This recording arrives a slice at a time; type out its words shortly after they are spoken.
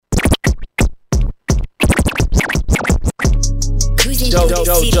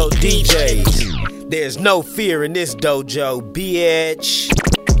Dojo DJs. There's no fear in this dojo, bitch.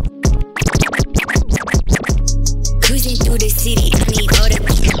 Cruising through the city, I need all the.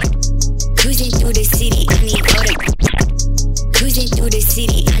 Cruising through the city, I need all the. Cruising through the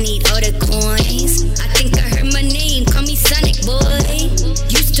city, I need all the coins. I think I heard my name, call me Sonic Boy.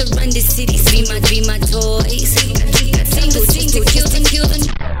 Used to run the city, be my toys. I single to kill them.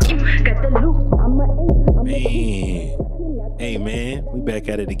 Got the loot, I'm a Man. Hey man, we back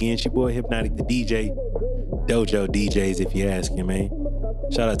at it again. It's your boy Hypnotic the DJ. Dojo DJs if you asking, man.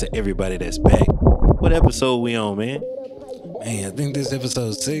 Shout out to everybody that's back. What episode we on, man? Man, I think this is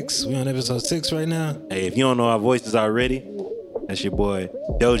episode 6. We on episode 6 right now. Hey, if you don't know our voices already, that's your boy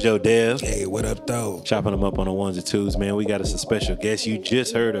Dojo Dev. Hey, what up, though? Chopping them up on the ones and twos, man. We got us a special guest. You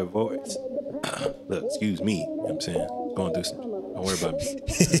just heard her voice. Look, excuse me. You know what I'm saying? Going through some. Don't worry about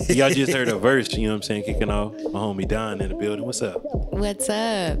me. Y'all just heard a verse, you know what I'm saying, kicking off. My homie Don in the building. What's up? What's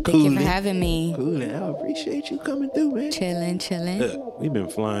up? Thank you for having me. Cool. I appreciate you coming through, man. Chilling. Look, we've been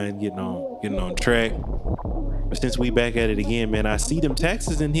flying, getting on track. But since we back at it again, man, I see them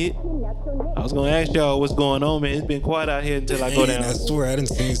taxes in hit. I was gonna ask y'all what's going on, man. It's been quiet out here until I go down. I swear I didn't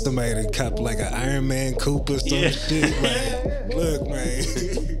see somebody that cop like an Iron Man coupe or some shit. Like, look, man.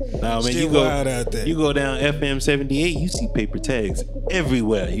 Nah, man, you go down FM 78, you see paper tags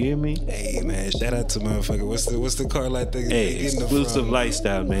everywhere. You hear me? Hey, man, shout out to motherfucker. What's the car like that? Hey, exclusive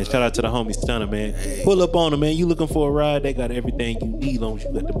lifestyle, man. Shout out to the homie Stunner, man. Hey. Pull up on them, man. You looking for a ride? They got everything you need, long as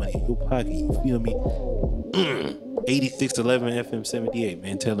you got the money in your pocket. You feel me? 8611 FM 78,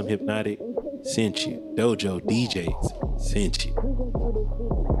 man. Tell them Hypnotic sent you. Dojo DJs sent you.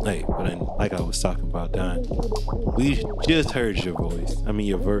 Hey, but then, like I was talking about, Don, we just heard your voice. I mean,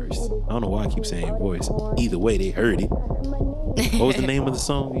 your verse. I don't know why I keep saying voice. Either way, they heard it. What was the name of the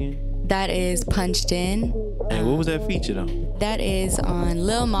song again? That is Punched In. And what was that featured on? That is on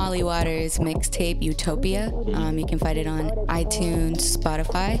Lil Molly Waters' mixtape Utopia. You can find it on iTunes,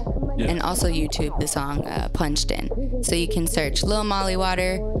 Spotify, and also YouTube, the song Punched In. So you can search Lil Molly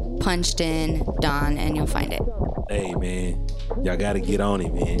Water, Punched In, Don, and you'll find it. Hey, man. Y'all gotta get on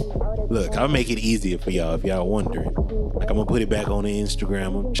it, man. Look, I'll make it easier for y'all if y'all wondering. Like, I'm gonna put it back on the Instagram.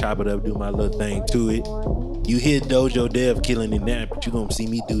 I'm gonna chop it up, do my little thing to it. You hear Dojo Dev killing it now, but you gonna see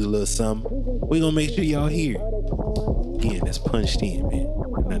me do a little something. We gonna make sure y'all hear it. Again, that's Punched In, man.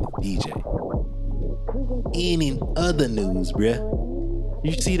 I'm not a DJ. Any other news, bruh?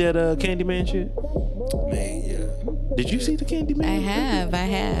 You see that Candyman shit? Man, yeah. Did you see the Candyman? I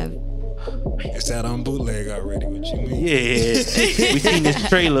have. It's out on bootleg already. What you mean? Yeah, we seen this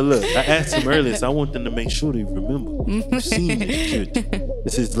trailer. Look, I asked them earlier, so I want them to make sure they remember. You've seen this shit.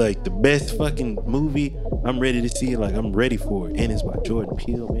 This is like the best fucking movie. I'm ready to see it. Like, I'm ready for it. And it's by Jordan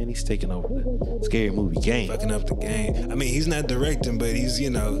Peele, man. He's taking over the scary movie game. Fucking up the game. I mean, he's not directing, but he's,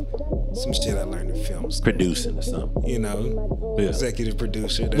 some shit I learned in films. Producing or something. Executive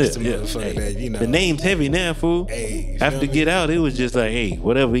producer. That's the motherfucker that, The name's heavy now, fool. Hey, after Get Out, it was just like, hey,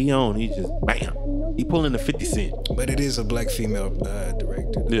 whatever he on, he just, bam. He pulling the 50 Cent. But it is a black female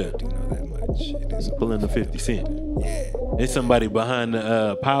director. Yeah. I do know that much. It is pulling the 50 Cent. Yeah. There's somebody behind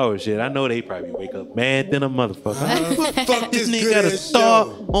the power shit. I know they probably wake up mad than a motherfucker. Fuck this nigga got a star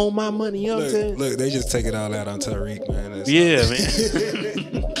on my money. You know what I'm saying? Look, they just take it all out on Tariq, man.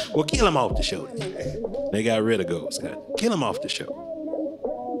 Man. Well, kill him off the show. They got rid of Ghost. Kill him off the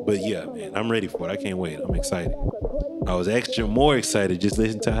show. But yeah, man, I'm ready for it. I can't wait. I'm excited. I was more excited just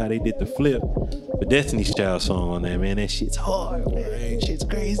listening to how they did the flip. The Destiny's Child song on that, man. That shit's hard, man. Shit's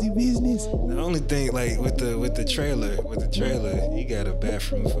crazy business. The only thing, like, with the trailer, you got a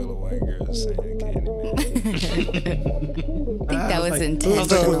bathroom full of white girls saying Candyman. I think that was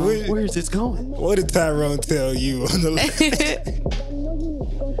intentional. Where is this going? What did Tyrone tell you on the left?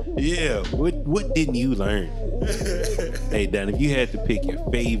 Yeah, what didn't you learn? Hey, Don, if you had to pick your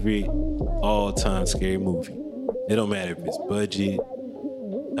favorite all-time scary movie, it don't matter if it's budget,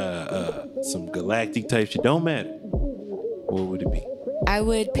 some galactic type shit, don't matter. What would it be? I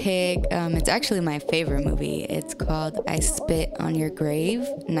would pick, it's actually my favorite movie. It's called I Spit on Your Grave,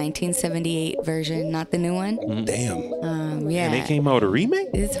 1978 version, not the new one. Mm-hmm. Damn. Yeah. And they came out with a remake?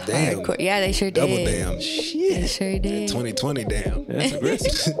 It's hardcore. Yeah, they sure did. Double damn. Shit. They sure did. 2020 damn. That's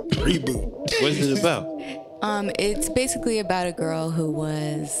aggressive. Reboot. What's it about? It's basically about a girl who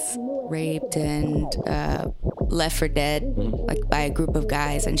was raped and left for dead, like by a group of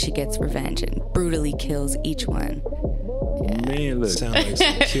guys, and she gets revenge and brutally kills each one. Yeah. Man, look. Sound like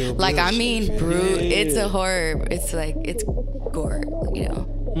some Kill Like, Bill I mean, shit. it's a horror. It's like, it's gore,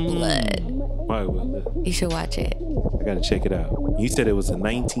 blood. Why will it? You should watch it. I gotta check it out. You said it was a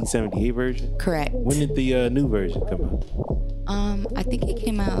 1978 version? Correct. When did the new version come out? I think it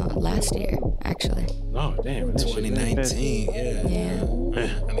came out last year, actually. Oh, damn. 2019, yeah. Yeah.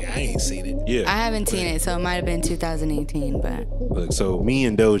 I mean, I ain't seen it. Yeah. I haven't seen it, so it might have been 2018, but Look, so me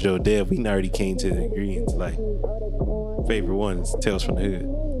and Dojo Dev, we already came to the agreement. Like, favorite one is Tales from the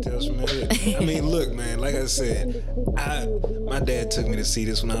Hood. Tales from the Hood. I mean, look, man, like I said, my dad took me to see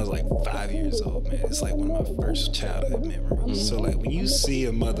this when I was like 5 years old, man. It's like one of my first childhood memories. So, like, when you see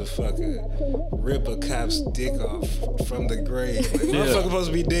a motherfucker rip a cop's dick off from the grave, like, motherfucker supposed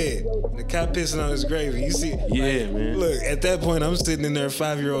to be dead. And the cop pissing on his grave, and you see, Yeah, man. Look, at that point, I'm sitting in there,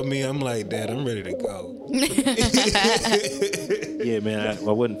 5-year-old me, I'm like, Dad, I'm ready to go. Yeah, man, I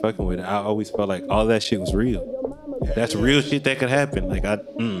wasn't fucking with it. I always felt like all that shit was real. That's real shit that could happen. Like,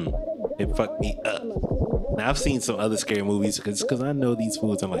 it fucked me up. Now, I've seen some other scary movies because I know these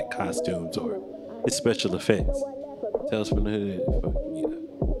fools in like costumes or it's special effects. Tales from the Hood fucked me up.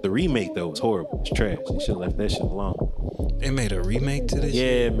 The remake, though, was horrible. It's trash. They should have left that shit alone. They made a remake to this?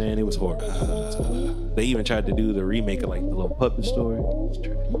 Yeah, man, it was horrible. They even tried to do the remake of like the little puppet story. It's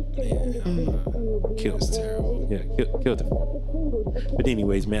trash. Yeah. Killed It's it. terrible. Yeah, killed it. But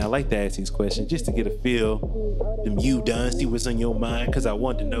anyways, man, I like to ask these questions just to get a feel. Them you done, see what's on your mind, because I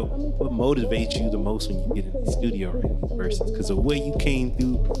want to know what motivates you the most when you get in the studio writing these verses. Because the way you came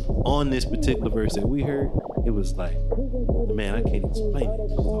through on this particular verse that we heard, it was like, man, I can't explain it.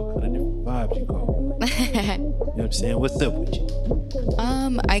 There's all kind of different vibes you go. You know what I'm saying? What's up with you?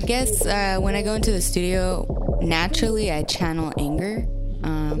 I guess when I go into the studio, naturally I channel anger.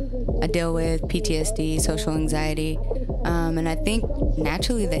 I deal with PTSD, social anxiety, and I think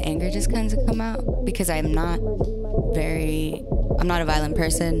naturally the anger just kind of come out because I'm not a violent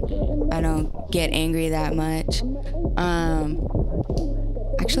person. I don't get angry that much.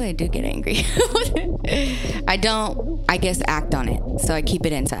 Actually, I do get angry. I don't, I guess, act on it, so I keep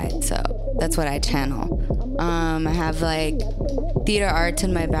it inside. So that's what I channel. I have like theater arts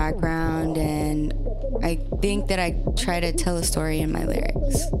in my background, and I think that I try to tell a story in my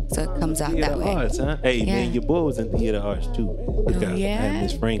lyrics, so it comes out that way. Arts, huh? Hey, man, your boy was in theater arts too, man. Look out. I had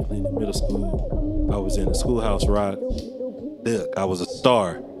Miss Franklin in middle school. I was in the Schoolhouse Rock. Look, I was a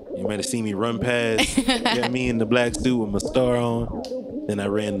star. You might have seen me run past. Got me in the black suit with my star on. Then I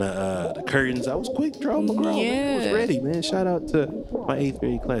ran the curtains. I was quick draw McGraw. Man. I was ready, man. Shout out to my 8th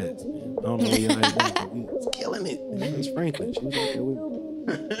grade class, man. I don't know where y'all at, but we was killing it. Miss Franklin, she was out there with me.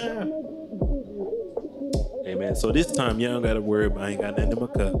 Hey, man, so this time y'all don't gotta worry about I ain't got nothing in my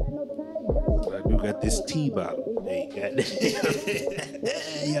cup. But I do got this tea bottle. Hey, goddamn.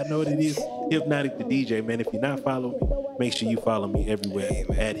 Y'all know what it is? Hypnotic the DJ, man. If you're not following me, make sure you follow me everywhere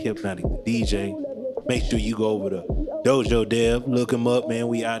at Hypnotic the DJ. Make sure you go over to Dojo Dev, look him up, man.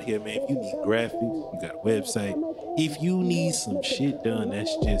 We out here, man. If you need graphics, you got a website. If you need some shit done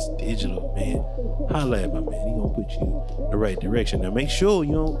that's just digital, man, holla at my man. He gonna put you in the right direction. Now make sure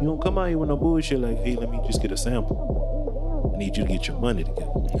you don't come out here with no bullshit like, hey, let me just get a sample. I need you to get your money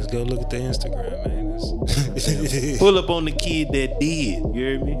together. Let's go look at the Instagram, man. Pull up on the kid that did. You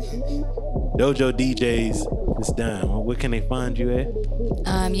hear me? Dojo DJs, it's done. Where can they find you at?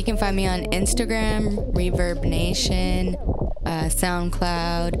 You can find me on Instagram, Reverb Nation,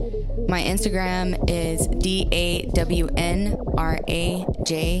 SoundCloud. My Instagram is DAWNRAJAA.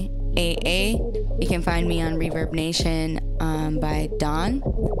 You can find me on Reverb Nation by Dawn.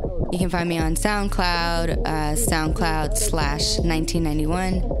 You can find me on SoundCloud,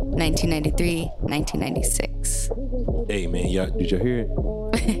 SoundCloud/1991, 1993, 1996. Hey, man, y'all, did y'all hear it?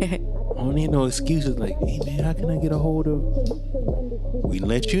 I don't need no excuses like, hey, man, how can I get a hold of? We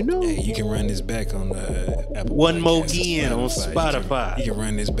let you know. Hey, you can run this back on Apple One Podcasts more again on Spotify. You can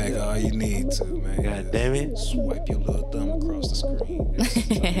run this back all you need to, man. God damn it. Swipe your little thumb across the screen. That's all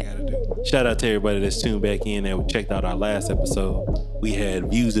you gotta do. Shout out to everybody that's tuned back in and checked out our last episode. We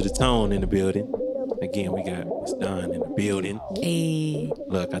had Views of the Tone in the building. Again, we got Miss Don in the building. Hey,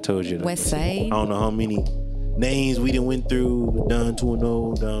 Look, I told you. West I Side. don't know how many names we done went through. Don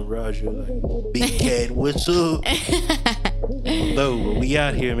 2-0, Don Roger, like Big Cat, what's up? Hello, but we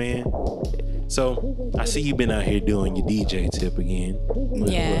out here, man. So I see you been out here doing your DJ tip again.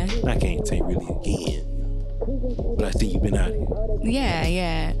 Yeah. Well, I can't say really again, but I see you been out here.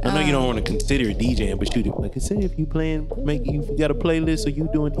 Yeah. I know you don't want to consider it DJing, but you do. Like I said, if you you got a playlist or you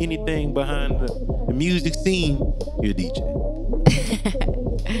doing anything behind the music scene, you're a DJ.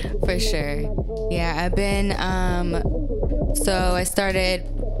 For sure. Yeah, I've been, so I started,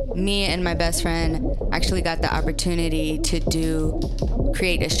 me and my best friend actually got the opportunity to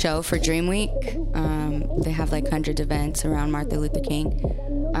create a show for Dream Week. They have like hundreds of events around Martin Luther King.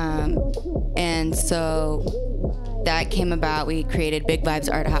 And so that came about, we created Big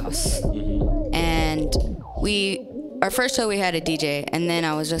Vibes Art House. And our first show we had a DJ, and then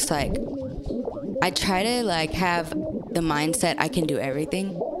I was just like, I try to like have the mindset I can do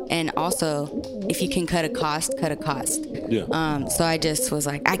everything. And also, if you can cut a cost, cut a cost. Yeah. So I just was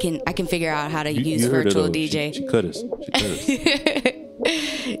like, I can figure out how to use virtual DJ. She cut us.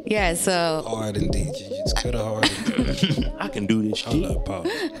 Yeah, so Hard and DJ. You just cut a hard and I can do this shit. I love Paul.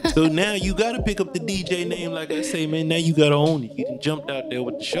 So now you gotta pick up the DJ name, like I say, man. Now you gotta own it. You done jumped out there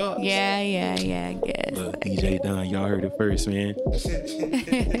with the shots. yeah, I guess. DJ Don, y'all heard it first, man.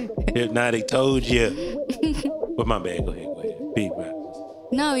 Hypnotic told you. But my bad, go ahead. Big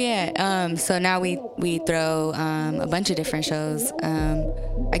vibe. No, yeah. So now we throw a bunch of different shows.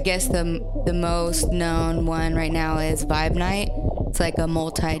 I guess the most known one right now is Vibe Night. It's like a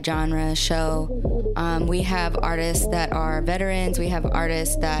multi-genre show. We have artists that are veterans. We have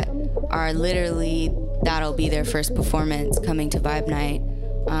artists that are literally, that'll be their first performance coming to Vibe Night.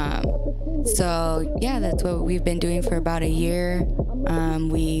 So yeah, that's what we've been doing for about a year.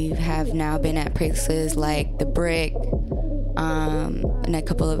 We have now been at places like The Brick, and a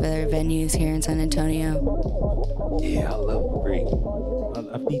couple of other venues here in San Antonio. Yeah, I love The Brick.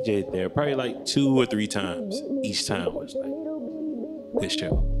 I've DJ'd there probably like 2 or 3 times. Each time was like this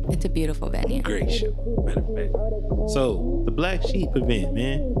show. It's a beautiful venue. Great show, matter of fact. So the Black Sheep event,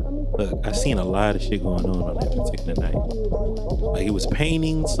 man. Look, I seen a lot of shit going on that particular night. Like it was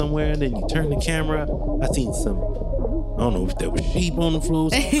painting somewhere, and then you turn the camera. I seen some, I don't know if there was sheep on the floor,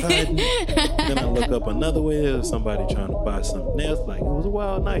 some cotton. Then I look up another way, there was somebody trying to buy something else. Like it was a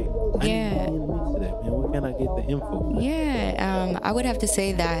wild night. I Yeah. didn't get in the mix of that, man. Where can I get the info? Yeah, I would have to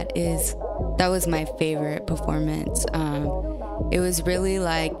say that was my favorite performance. It was really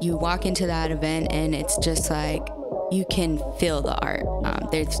like you walk into that event and it's just like you can feel the art.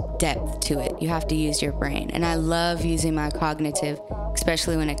 There's depth to it. You have to use your brain. And I love using my cognitive,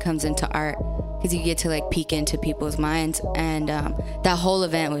 especially when it comes into art, because you get to like peek into people's minds. And that whole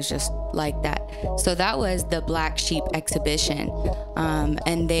event was just like that. So that was the Black Sheep exhibition.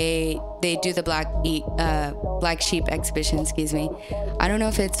 And they do the Black Sheep exhibition, excuse me. I don't know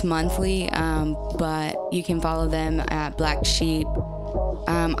if it's monthly, but you can follow them at Black Sheep.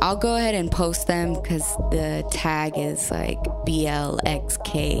 I'll go ahead and post them because the tag is like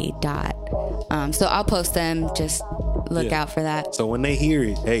BLXK dot. So I'll post them. Just look out for that. So when they hear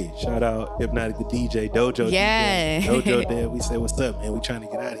it, hey, shout out Hypnotic the DJ, Dojo. Yeah. DJ, Dojo there. We say, what's up, man? We trying to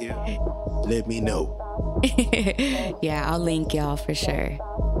get out here. Let me know. Yeah, I'll link y'all for sure.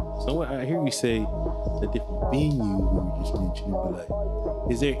 So what I hear you say the different venues we just mentioned, but like,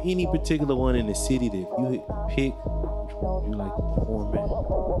 is there any particular one in the city that if you pick, which one would you like to perform at?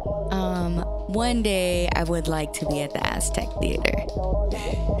 One day I would like to be at the Aztec Theater.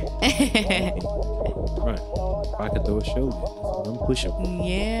 Right. If I could throw a show, that's what I'm pushing.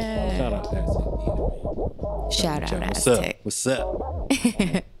 Yeah. Shout out to Aztec Theater, man. Shout out What's Aztec. What's up?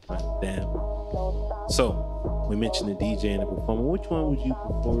 Right, damn. So, we mentioned the DJ and the performer. Which one would you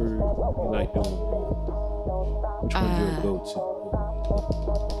prefer? You like doing more? Which one's your go-to?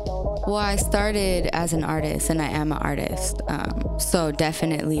 Well, I started as an artist, and I am an artist. So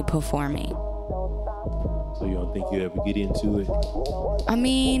definitely performing. So you don't think you ever get into it? I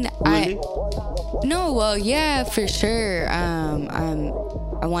mean, Really? No, well, yeah, for sure.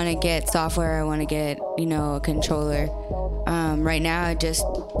 I want to get software. I want to get, a controller. Right now, I just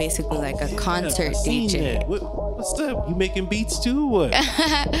basically like a concert I seen DJ. that. What's up? You making beats too? What?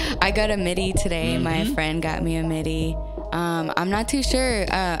 I got a MIDI today. Mm-hmm. My friend got me a MIDI. I'm not too sure.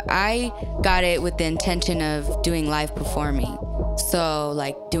 I got it with the intention of doing live performing. So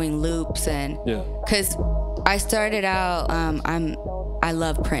like doing loops and because I started out, I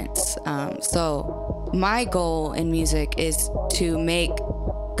love Prince. So my goal in music is to make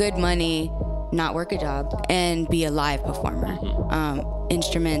good money, not work a job, and be a live performer.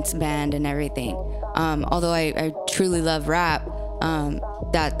 Instruments, band, and everything. Although I truly love rap,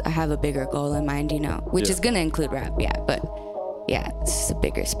 that I have a bigger goal in mind, which is gonna include rap, but it's just a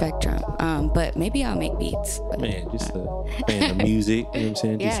bigger spectrum. But maybe I'll make beats. Man, just a fan of music, you know what I'm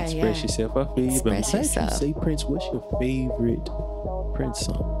saying? Just express yourself. I feel you. But I'm glad you say Prince. What's your favorite Prince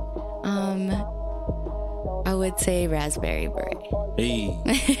song? I would say Raspberry Beret. Hey.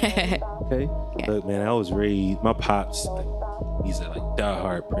 Okay. Yeah. Look, man, I was raised, my pops, he's a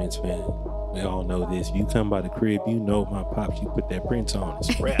diehard Prince fan. We all know this. If you come by the crib, you know my pops, you put that Prince on,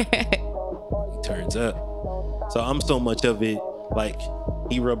 it's a wrap. He turns up. So I'm so much of it, like,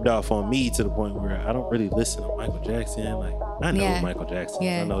 he rubbed off on me to the point where I don't really listen to Michael Jackson. Like, I know Michael Jackson.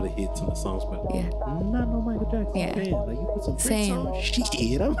 I know the hits and the songs, but I don't know Michael Jackson Yeah. fan. Like, you put some Prince Same. on?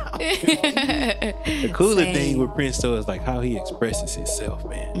 Shit, I'm out. The cooler thing with Prince, though, is like how he expresses himself,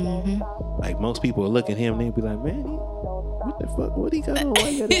 man. Mm-hmm. Like, most people will look at him and they'll be like, man, what the fuck? What he got on? Why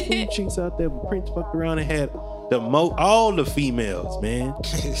you got his food cheeks out there? But Prince fucked around and had all the females, man.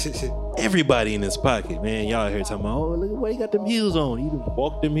 Everybody in his pocket, man. Y'all here talking about, oh, look at why he got them heels on. He done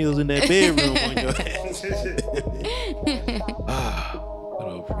walked them heels in that bedroom on your ass. Good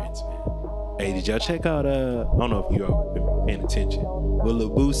old Prince, man. Hey, did y'all check out, I don't know if you all been paying attention, but Lil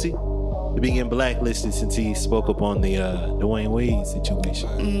Boosie, he been getting blacklisted since he spoke up on the Dwayne Wade situation.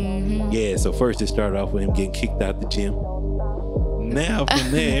 Mm-hmm. Yeah, so first it started off with him getting kicked out the gym. Now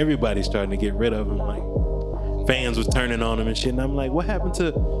from there, everybody's starting to get rid of him. Like, fans was turning on him and shit. And I'm like, what happened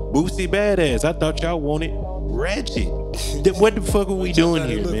to Boosie Badass? I thought y'all wanted Ratchet. What the fuck are we doing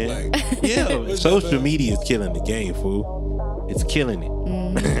here, man? Like? Yeah, social media is killing the game, fool. It's killing it.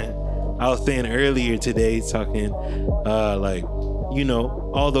 I was saying earlier today, talking like, you know,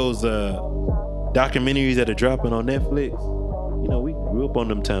 all those documentaries that are dropping on Netflix. You know, we grew up on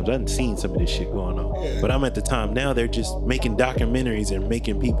them times. I hadn't seen some of this shit going on. Yeah. But I'm at the time now, they're just making documentaries and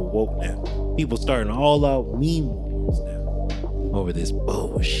making people woke now. People starting all out meme wars now over this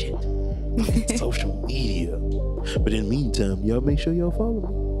bullshit. Social media. But in the meantime, y'all make sure y'all follow me.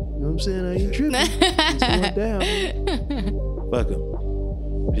 You know what I'm saying? I ain't tripping. It's going down. Fuck them.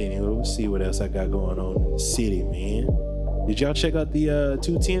 But anyway, let's see what else I got going on in the city, man. Did y'all check out the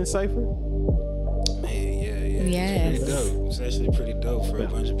 210 Cypher? Man, yeah. Yes. It's pretty dope. It's actually pretty dope for a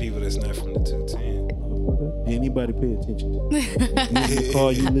bunch of people that's not from the 210. Anybody pay attention to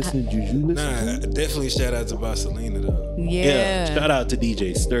Call you listening? Did you listen? Nah, definitely shout out to Barcelona though. Yeah. Shout out to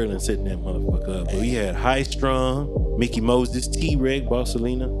DJ Sterling setting that motherfucker up. But we had High Strong, Mickey Moses, T-Reg,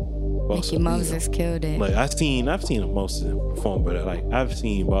 Barcelona. Mickey Moses killed it. Like I've seen most of them perform, but like I've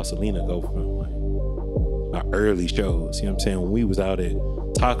seen Barcelona go from like our early shows. You know what I'm saying? When we was out at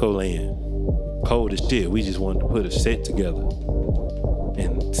Taco Land, cold as shit, we just wanted to put a set together.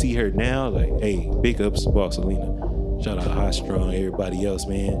 And see her now, like, hey, big ups to Barcelona. Shout out High Strong, everybody else,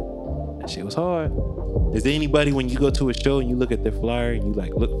 man. That shit was hard. Is there anybody when you go to a show and you look at their flyer and you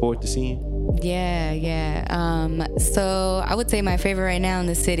like look forward to seeing? Yeah. So I would say my favorite right now in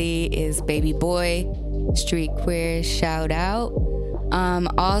the city is Baby Boy, Street Queer, shout out.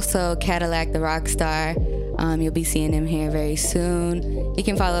 Also Cadillac the Rockstar. You'll be seeing him here very soon. You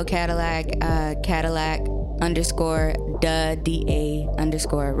can follow Cadillac,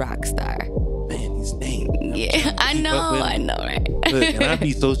 _DA_Rockstar. Man, these names. Yeah, I know, right? Look, and I'd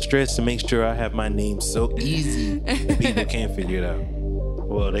be so stressed to make sure I have my name so easy that people can't figure it out.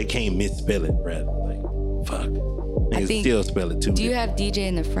 Well, they can't misspell it, rather. Like, fuck. They can still spell it too. Do you have DJ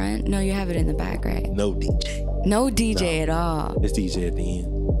in the front? No, you have it in the back, right? No DJ. No DJ at all. It's DJ at the end.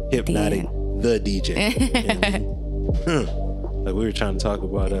 Hypnotic, the DJ. Like we were trying to talk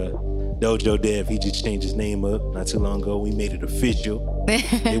about Dojo Dev. He just changed his name up not too long ago. We made it official.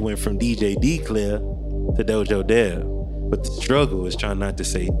 It went from DJ D-Claire to Dojo Dev. But the struggle is trying not to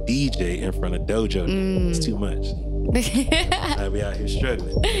say DJ in front of Dojo Dev. It's too much. I be out here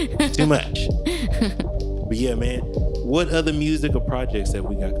struggling. It's too much. But yeah, man, what other music or projects that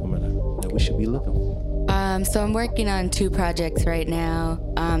we got coming out that we should be looking for? So I'm working on 2 projects right now.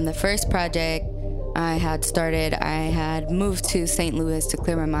 The first project I had moved to St. Louis to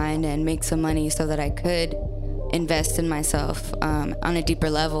clear my mind and make some money so that I could invest in myself on a deeper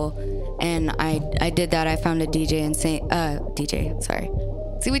level. And I did that. I found a DJ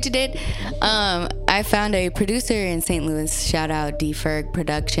See what you did? I found a producer in St. Louis, shout out D-Ferg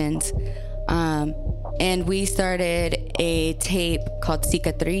Productions. And we started a tape called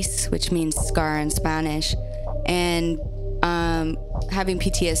Cicatriz, which means scar in Spanish. And having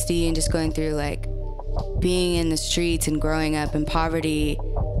PTSD and just going through like being in the streets and growing up in poverty,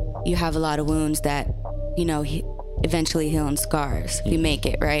 you have a lot of wounds that, you know, eventually heal in scars. You make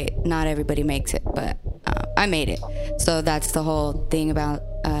it, right? Not everybody makes it, but I made it. So that's the whole thing about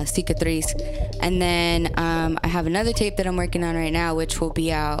Cicatriz. And then I have another tape that I'm working on right now, which will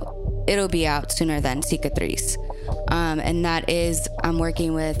be out. It'll be out sooner than Cicatriz. And that is, I'm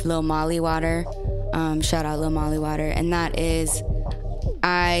working with Lil Molly Water. Shout out Lil Molly Water. And that is,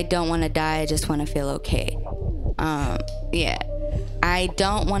 I don't want to die, I just want to feel okay. Yeah. I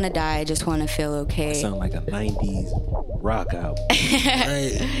don't want to die, I just want to feel okay. Sound like a 90s rock album.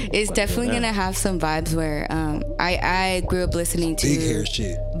 It's definitely going to have some vibes where I grew up listening to big hair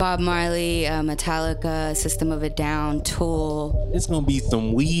shit. Bob Marley, Metallica, System of a Down, Tool. It's going to be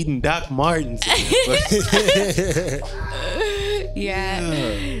some weed and Doc Martens.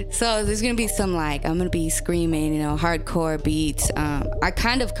 Yeah. So there's gonna be some like I'm gonna be screaming, hardcore beats. I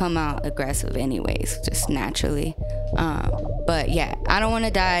kind of come out aggressive anyways, just naturally. But yeah, I don't want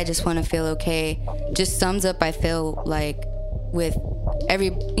to die. I just want to feel okay. Just sums up. I feel like with every,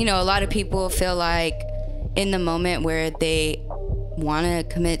 a lot of people feel like in the moment where they want to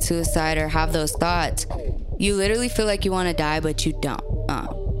commit suicide or have those thoughts, you literally feel like you want to die, but you don't.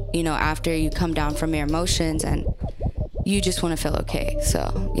 After you come down from your emotions and you just want to feel okay.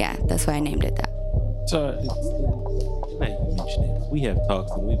 So yeah, that's why I named it that. So now you mention it, we have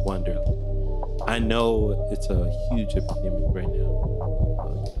talks and we wonder. I know it's a huge epidemic right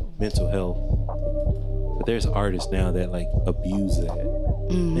now, mental health, but there's artists now that like abuse that.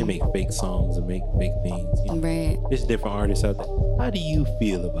 They make fake songs and make fake things. Right. There's different artists out there. How do you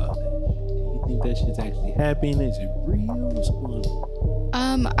feel about that? Do you think that shit's actually happening? Is it real? What's going on?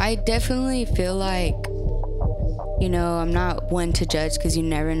 I definitely feel like, I'm not one to judge because you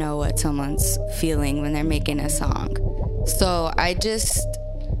never know what someone's feeling when they're making a song. So I just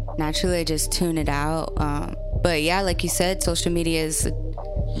naturally just tune it out. But yeah, like you said, social media is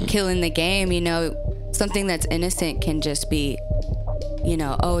killing the game. Something that's innocent can just be,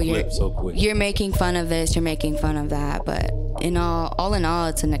 you're making fun of this, you're making fun of that. But all in all,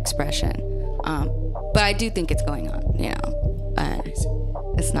 it's an expression. But I do think it's going on,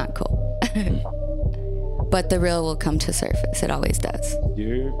 it's not cool. But the real will come to surface. It always does.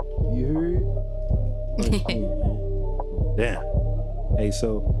 You heard? Damn. Hey,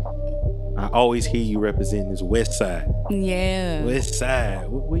 so I always hear you representing this West Side. Yeah. West Side.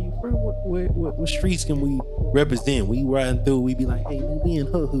 Where you from? What streets can we represent? We riding through, we be like, hey, we in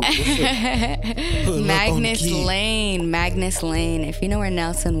her hood. Magnus Lane. If you know where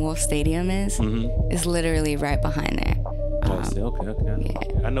Nelson Wolf Stadium is literally right behind there. Okay.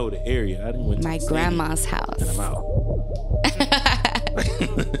 Yeah. I know the area. I didn't went to my grandma's house. And I'm out.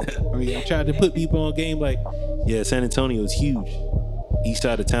 I tried to put people on game like, yeah, San Antonio is huge. East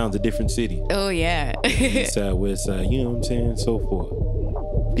side of town's a different city. Oh yeah. East side, west side, you know what I'm saying? So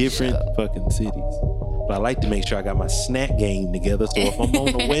forth. Different fucking cities. But I like to make sure I got my snack game together. So if I'm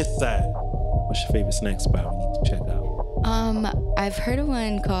on the west side, what's your favorite snack spot we need to check out? I've heard of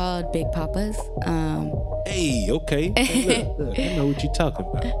one called Big Papa's. Hey, okay. Hey, look, I know what you're talking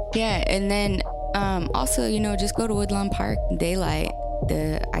about. Yeah, and then also, just go to Woodlawn Park, daylight.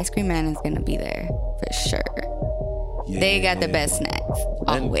 The ice cream man is gonna be there for sure. Yeah, they got the best snacks,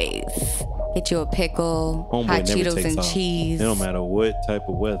 always. Get you a pickle, hot Cheetos and cheese. It don't matter what type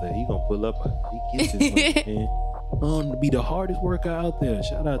of weather, he gonna pull up. He gets his money, man. To be the hardest worker out there.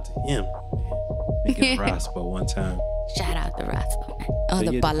 Shout out to him, man. Making a raspa one time. Shout out to raspa, man. Oh,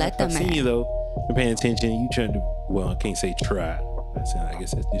 so the paleta man. I've seen you though. Been paying attention. You trying to, I can't say try. I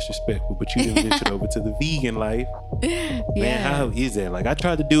guess that's disrespectful, but you done ventured over to the vegan life. Yeah. Man, how is that? Like, I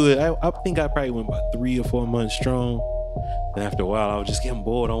tried to do it. I think I probably went about 3 or 4 months strong. And after a while, I was just getting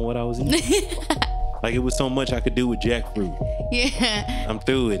bored on what I was eating. Like, it was so much I could do with jackfruit. Yeah. I'm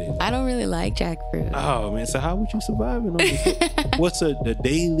through with it. I don't really like jackfruit. Oh, man. So how would you survive on this? What's the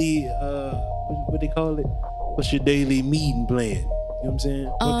daily, what they call it? What's your daily meeting plan? You know what I'm saying?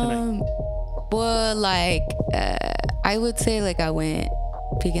 What can I eat? Well, like, I would say, like, I went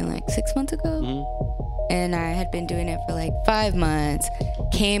vegan, like, 6 months ago. And I had been doing it for, like, 5 months.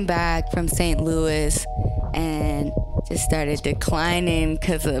 Came back from St. Louis and just started declining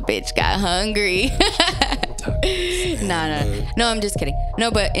because the bitch got hungry. No, I'm just kidding.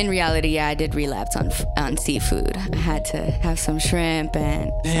 No, but in reality, yeah, I did relapse on seafood. I had to have some shrimp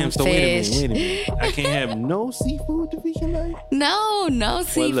and some fish. Wait a minute. I can't have no seafood to vegan life? No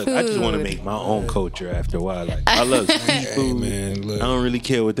seafood. Well, look, I just want to make my own culture after a while. Like, I love seafood, man. Look. I don't really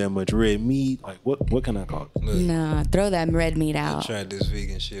care with that much red meat. Like, what can I call it? Look, no, throw that red meat out. I tried this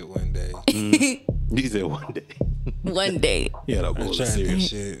vegan shit one day. You said one day. One day. Yeah, that was serious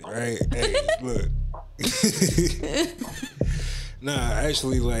shit, right? Hey, look. Nah,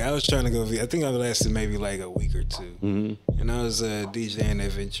 actually, like, I was trying to go vegan. I think I lasted maybe like a week or two. And I was DJing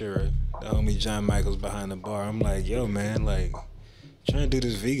at Ventura. The homie John Michael's behind the bar. I'm like, yo, man, like, trying to do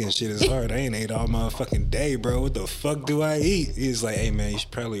this vegan shit is hard. I ain't ate all motherfucking day, bro. What the fuck do I eat? He's like, hey, man, you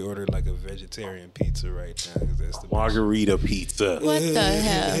should probably order like a vegetarian pizza right now. Cause that's the margarita pizza. What the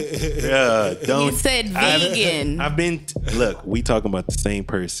hell? Yeah, don't. You said vegan. I've been, look, we talking about the same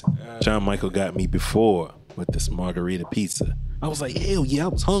person. John Michael got me before with this margarita pizza. I was like, hell yeah, I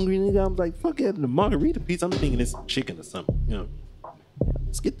was hungry, nigga. I was like, fuck yeah, the margarita pizza. I'm thinking it's chicken or something. You know,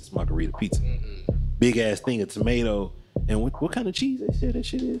 let's get this margarita pizza. Big ass thing of tomato. And what kind of cheese that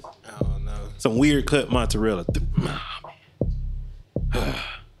shit is? I don't know. Some weird cut mozzarella. Man.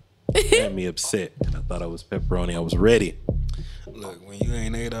 Had me upset. And I thought I was pepperoni. I was ready. Look, when you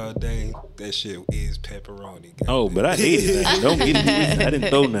ain't ate all day, that shit is pepperoni. Oh, but I ate it. Don't get it twisted. I didn't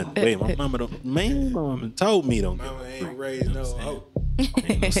throw nothing. Wait, my mama told me don't. Mama ain't raised no hope. I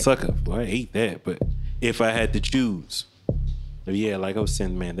ain't no sucker. Boy, I ate that. But if I had to choose, yeah, like I was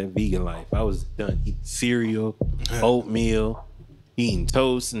saying, man, that vegan life, I was done eating cereal, oatmeal, eating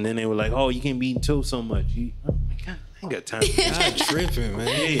toast, and then they were like, "Oh, you can't be eating toast so much." Oh my God, I ain't got time. I'm tripping, man.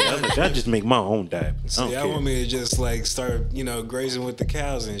 Yeah, I was like, I just make my own diet. See, I want me to just like start, grazing with the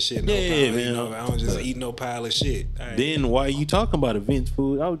cows and shit. No Yeah, pile, man. I don't just eat no pile of shit. Right. Then why you talking about event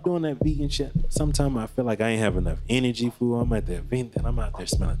food? I was doing that vegan shit. Sometimes I feel like I ain't have enough energy food. I'm at the event and I'm out there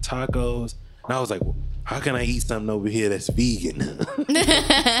smelling tacos. And I was like, well, how can I eat something over here that's vegan?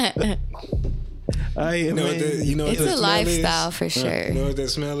 It's a lifestyle for sure. You know what that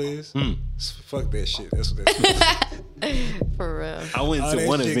smell is? Fuck that shit. That's what that smell is. For real. I went to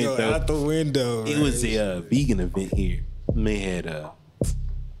one event though. Out the window. It was a vegan event here. And they had I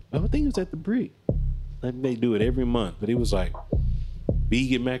think it was at the Brick. Like they do it every month, but it was like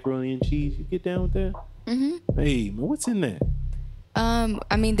vegan macaroni and cheese. You get down with that? Mm-hmm. Hey, man, what's in that?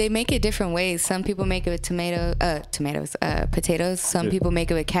 I mean, they make it different ways. Some people make it with potatoes. Some people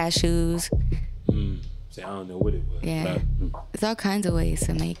make it with cashews. See, I don't know what it was. Yeah. There's all kinds of ways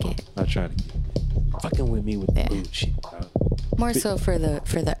to make it. I try to get fucking with me with the food shit. More so for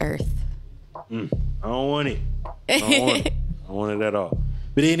the earth. I don't want it. I don't want it at all.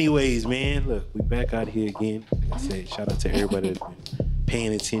 But anyways, man, look, we back out here again. Like I said, shout out to everybody that's been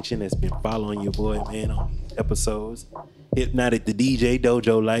paying attention, that's been following your boy, man, on these episodes. Hypnotic the DJ,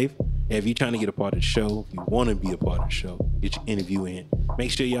 Dojo Life. If you're trying to get a part of the show, if you want to be a part of the show, get your interview in.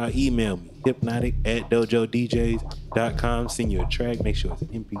 Make sure y'all email me, hypnotic@dojodjs.com. Send you a track. Make sure it's an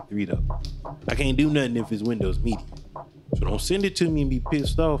MP3 though. I can't do nothing if it's Windows Media. So don't send it to me and be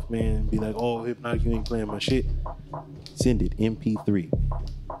pissed off, man. And be like, oh, Hypnotic, you ain't playing my shit. Send it MP3.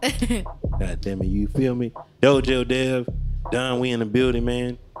 God damn it, you feel me? Dojo Dev, Don, we in the building,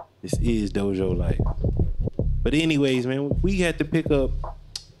 man. This is Dojo Life. But anyways, man, we had to pick up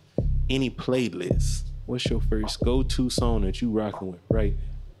any playlist. What's your first go-to song that you rocking with right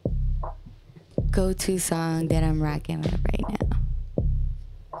now? Go-to song that I'm rocking with right now.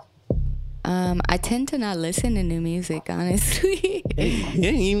 I tend to not listen to new music, honestly. Hey, it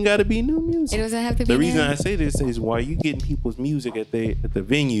ain't even got to be new music. It doesn't have to be. The reason I say this is while you getting people's music at the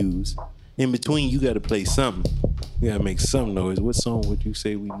venues, in between you got to play something. You got to make some noise. What song would you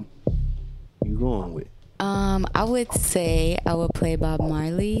say you going with? I would say I would play Bob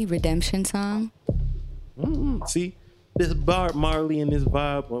Marley, Redemption Song. See, this Bob Marley and this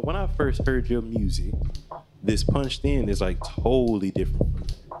vibe, when I first heard your music, this Punched In is like totally different from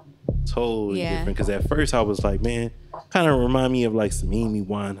that. Totally different. Because at first I was like, man, kind of remind me of like some Amy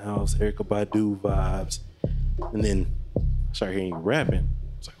Winehouse, Erykah Badu vibes. And then I started hearing you rapping.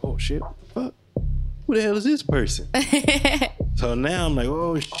 It's like, oh shit, what the fuck? Who the hell is this person? So now I'm like,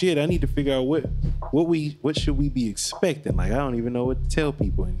 oh shit, I need to figure out what should we be expecting? Like I don't even know what to tell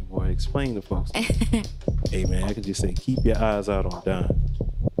people anymore. Explain to folks. Hey man, I can just say keep your eyes out on Don.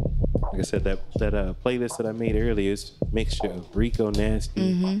 Like I said, that playlist that I made earlier is a mixture of Rico,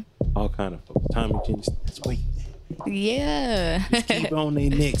 Nasty, all kind of folks. Tommy Jen, that's where you at. Yeah. Just keep on their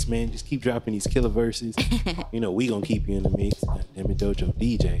necks, man. Just keep dropping these killer verses. You know, we gonna keep you in the mix. Goddamn it, Dojo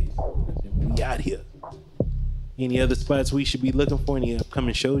DJs. We out here. Any other spots we should be looking for? Any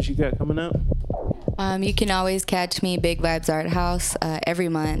upcoming shows you got coming up? You can always catch me Big Vibes Art House every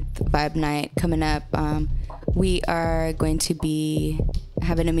month. Vibe Night coming up. We are going to be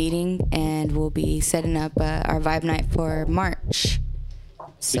having a meeting and we'll be setting up our Vibe Night for March.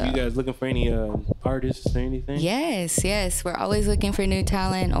 So you guys looking for any artists or anything? Yes. We're always looking for new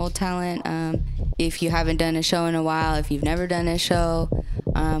talent, old talent. If you haven't done a show in a while, if you've never done a show,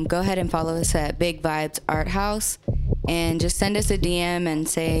 go ahead and follow us at Big Vibes Art House and just send us a DM and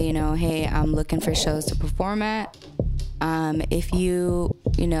say, hey, I'm looking for shows to perform at. If you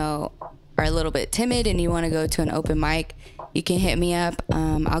are a little bit timid and you want to go to an open mic, you can hit me up.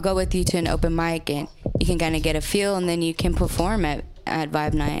 I'll go with you to an open mic and you can kind of get a feel and then you can perform at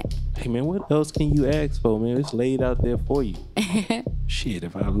Vibe Night. Hey man, what else can you ask for, man? It's laid out there for you. Shit,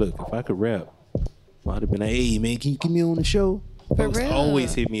 if I could rap, I'd have been like, hey man, can you get me on the show? Folks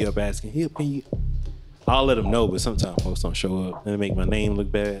always hit me up asking, hey, can you? I'll let them know, but sometimes folks don't show up and it make my name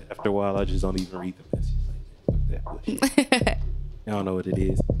look bad. After a while, I just don't even read the message. Like, fuck that bullshit. Y'all don't know what it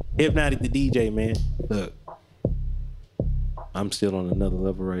is. Hypnotic the DJ, man. Look, I'm still on another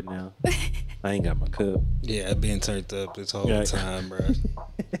level right now. I ain't got my cup. Yeah, I've been turned up this whole time, bro.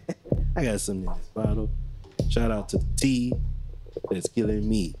 I got something in this bottle. Shout out to the tea that's killing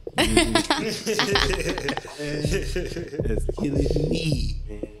me. That's killing me,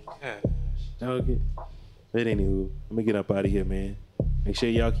 man. Gosh, dog. But anywho, let me get up out of here, man. Make sure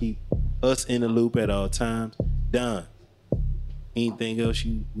y'all keep us in the loop at all times. Don, anything else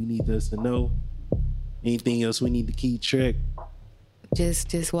we need us to know? Anything else we need to keep track?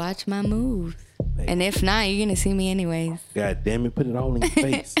 Just watch my moves. And if not, you're gonna see me anyways. God damn it, put it all in your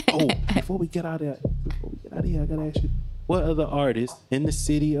face. Oh, before we get out of here, I gotta ask you, what other artists in the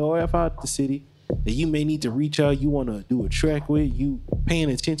city or if out the city that you may need to reach out, you wanna do a track with, you paying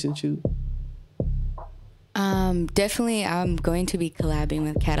attention to? Definitely I'm going to be collabing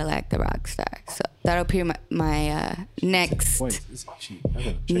with Cadillac the Rockstar. So that'll be my next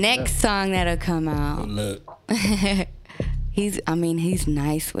song that'll come out. Look. He's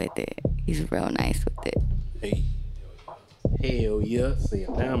nice with it. He's real nice with it. Hey, hell yeah. See,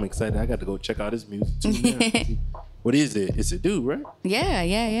 now I'm excited. I got to go check out his music too now. What is it? It's a dude, right?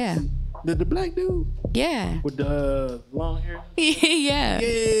 Yeah. The black dude? Yeah. With the long hair? Yeah.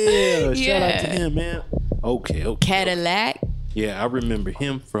 Shout out to him, man. Okay. Cadillac. Yeah, I remember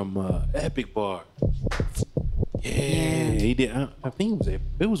him from Epic Bar. Yeah, he did. I think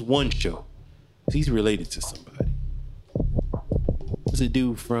it was one show. He's related to somebody. What's a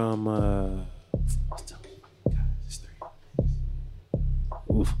dude from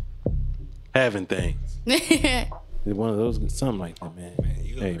Having Things. One of those, something like that, man. Man,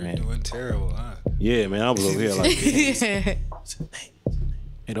 you doing terrible, huh? Yeah, man, I was over here like, hey,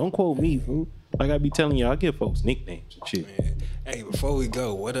 don't quote me, fool. Like I be telling y'all, I give folks nicknames and shit. Man. Hey, before we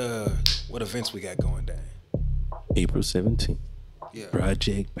go, what events we got going down? April 17th. Yeah.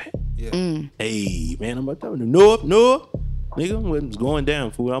 Project Back. Yeah. Hey, man, I'm about to no. Nigga, what's going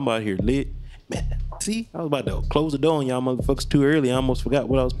down, fool? I'm out here lit. Man, see, I was about to close the door on y'all motherfuckers too early. I almost forgot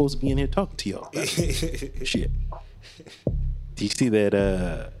what I was supposed to be in here talking to y'all about. Shit. Do you see that,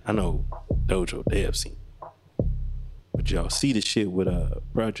 I know Dojo, they have seen. But y'all see the shit with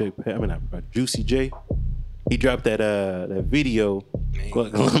Juicy J? He dropped that video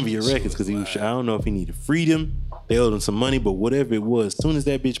with Columbia Records because he was I don't know if he needed freedom. They owed him some money, but whatever it was, as soon as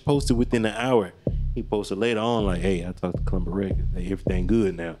that bitch posted within an hour, he posted later on like, hey, I talked to Columbia Records. Hey, everything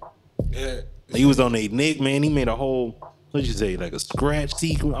good now. Yeah. He was on their neck, man. He made a whole, what'd you say, like a scratch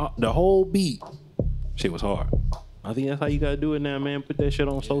sequence, the whole beat. Shit was hard. I think that's how you gotta do it now, man. Put that shit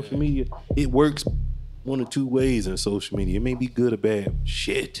on social media. It works one or two ways in social media. It may be good or bad.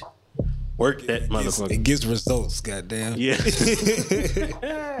 Shit. Work that motherfucker. It gets results, goddamn. Yeah.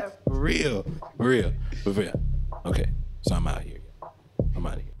 For real. Okay. So I'm out here.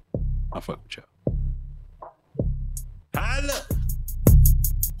 I fuck with y'all. Holla.